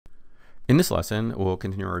In this lesson, we'll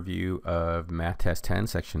continue our review of Math Test 10,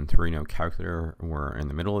 Section 3, No Calculator. We're in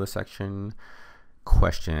the middle of the section,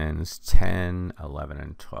 questions 10, 11,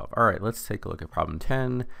 and 12. All right, let's take a look at problem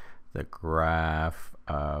 10. The graph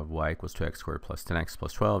of y equals 2x squared plus 10x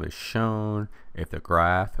plus 12 is shown. If the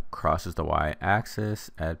graph crosses the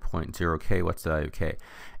y-axis at point 0k, what's the value of k?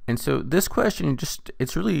 And so this question,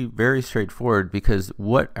 it's really very straightforward, because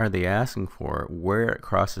what are they asking for? Where it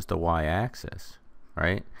crosses the y-axis,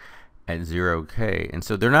 right? At 0k. And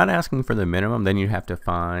so they're not asking for the minimum. Then you have to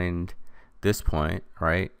find this point,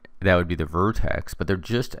 right? That would be the vertex, but they're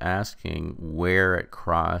just asking where it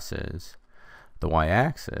crosses the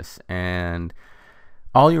y-axis. And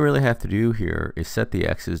all you really have to do here is set the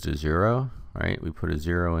x's to 0, right? We put a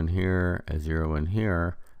 0 in here, a 0 in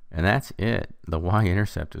here, and that's it. The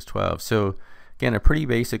y-intercept is 12. So again, a pretty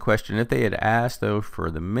basic question. If they had asked though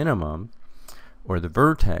for the minimum or the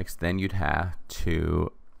vertex, then you'd have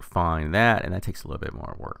to find that, and that takes a little bit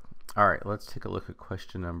more work. All right, let's take a look at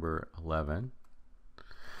question number 11.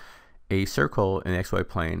 A circle in the xy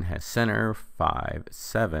plane has center 5,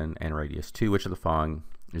 7, and radius 2. Which of the following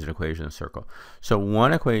is an equation of a circle? So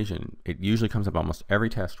one equation, it usually comes up almost every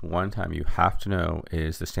test one time, you have to know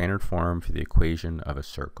is the standard form for the equation of a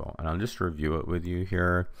circle. And I'll just review it with you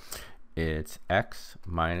here. It's x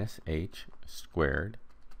minus h squared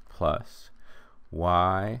plus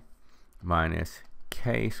y minus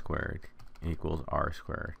k squared equals r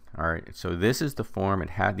squared. All right, so this is the form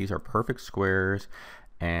it had. These are perfect squares,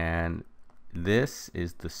 and this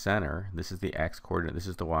is the center. This is the x coordinate. This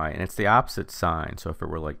is the y, and it's the opposite sign. So if it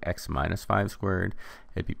were like x minus 5 squared,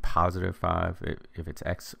 it'd be positive 5. If it's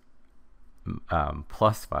x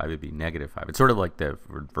plus 5, it'd be negative 5. It's sort of like the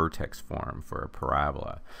vertex form for a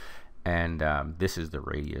parabola. And this is the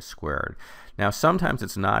radius squared. Now sometimes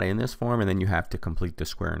it's not in this form, and then you have to complete the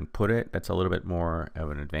square and put it. That's a little bit more of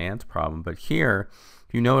an advanced problem, but here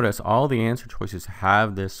if you notice all the answer choices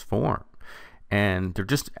have this form, and they're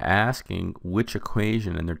just asking which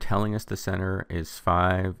equation, and they're telling us the center is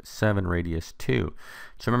 5, 7, radius 2.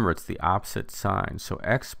 So remember, it's the opposite sign. So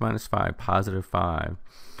x minus 5, positive 5,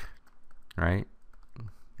 right?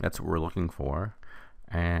 That's what we're looking for.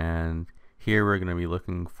 And here we're going to be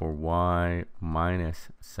looking for y minus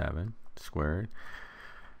 7 squared.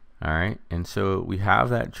 All right, and so we have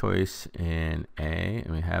that choice in A,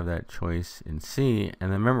 and we have that choice in C.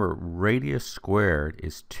 And then remember, radius squared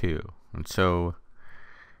is 2. And so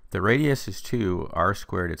the radius is 2, r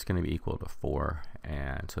squared, it's going to be equal to 4.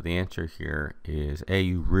 And so the answer here is A.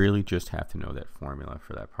 You really just have to know that formula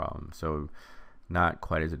for that problem. So not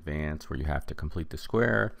quite as advanced where you have to complete the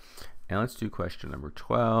square. And let's do question number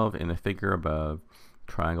 12. In the figure above,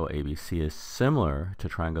 triangle ABC is similar to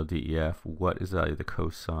triangle DEF. What is the value of the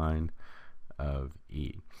cosine of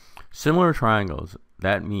E? Similar triangles,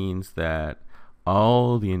 that means that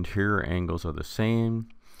all the interior angles are the same,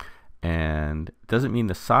 and it doesn't mean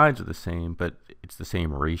the sides are the same, but it's the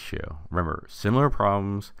same ratio. Remember, similar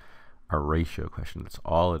problems are ratio questions. That's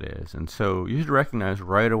all it is. And so you should recognize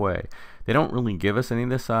right away, they don't really give us any of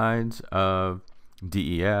the sides of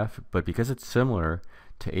DEF, but because it's similar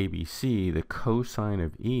to ABC, the cosine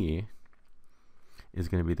of E is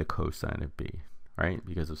going to be the cosine of B, right?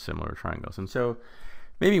 Because of similar triangles. And so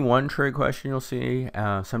maybe one trig question you'll see,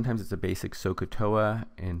 sometimes it's a basic SOHCAHTOA,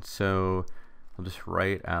 and so I'll just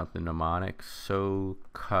write out the mnemonic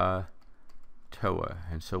SOHCAHTOA.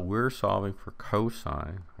 And so we're solving for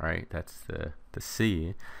cosine, right? That's the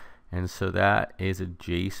C. And so that is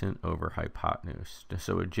adjacent over hypotenuse.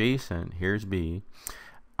 So adjacent, here's B.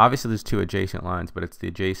 Obviously there's two adjacent lines, but it's the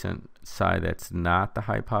adjacent side that's not the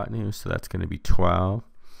hypotenuse. So that's going to be 12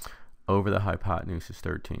 over the hypotenuse is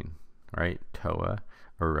 13, right? TOA,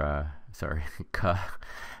 or sorry, Ka.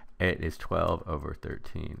 It is 12 over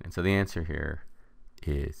 13. And so the answer here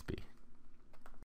is B.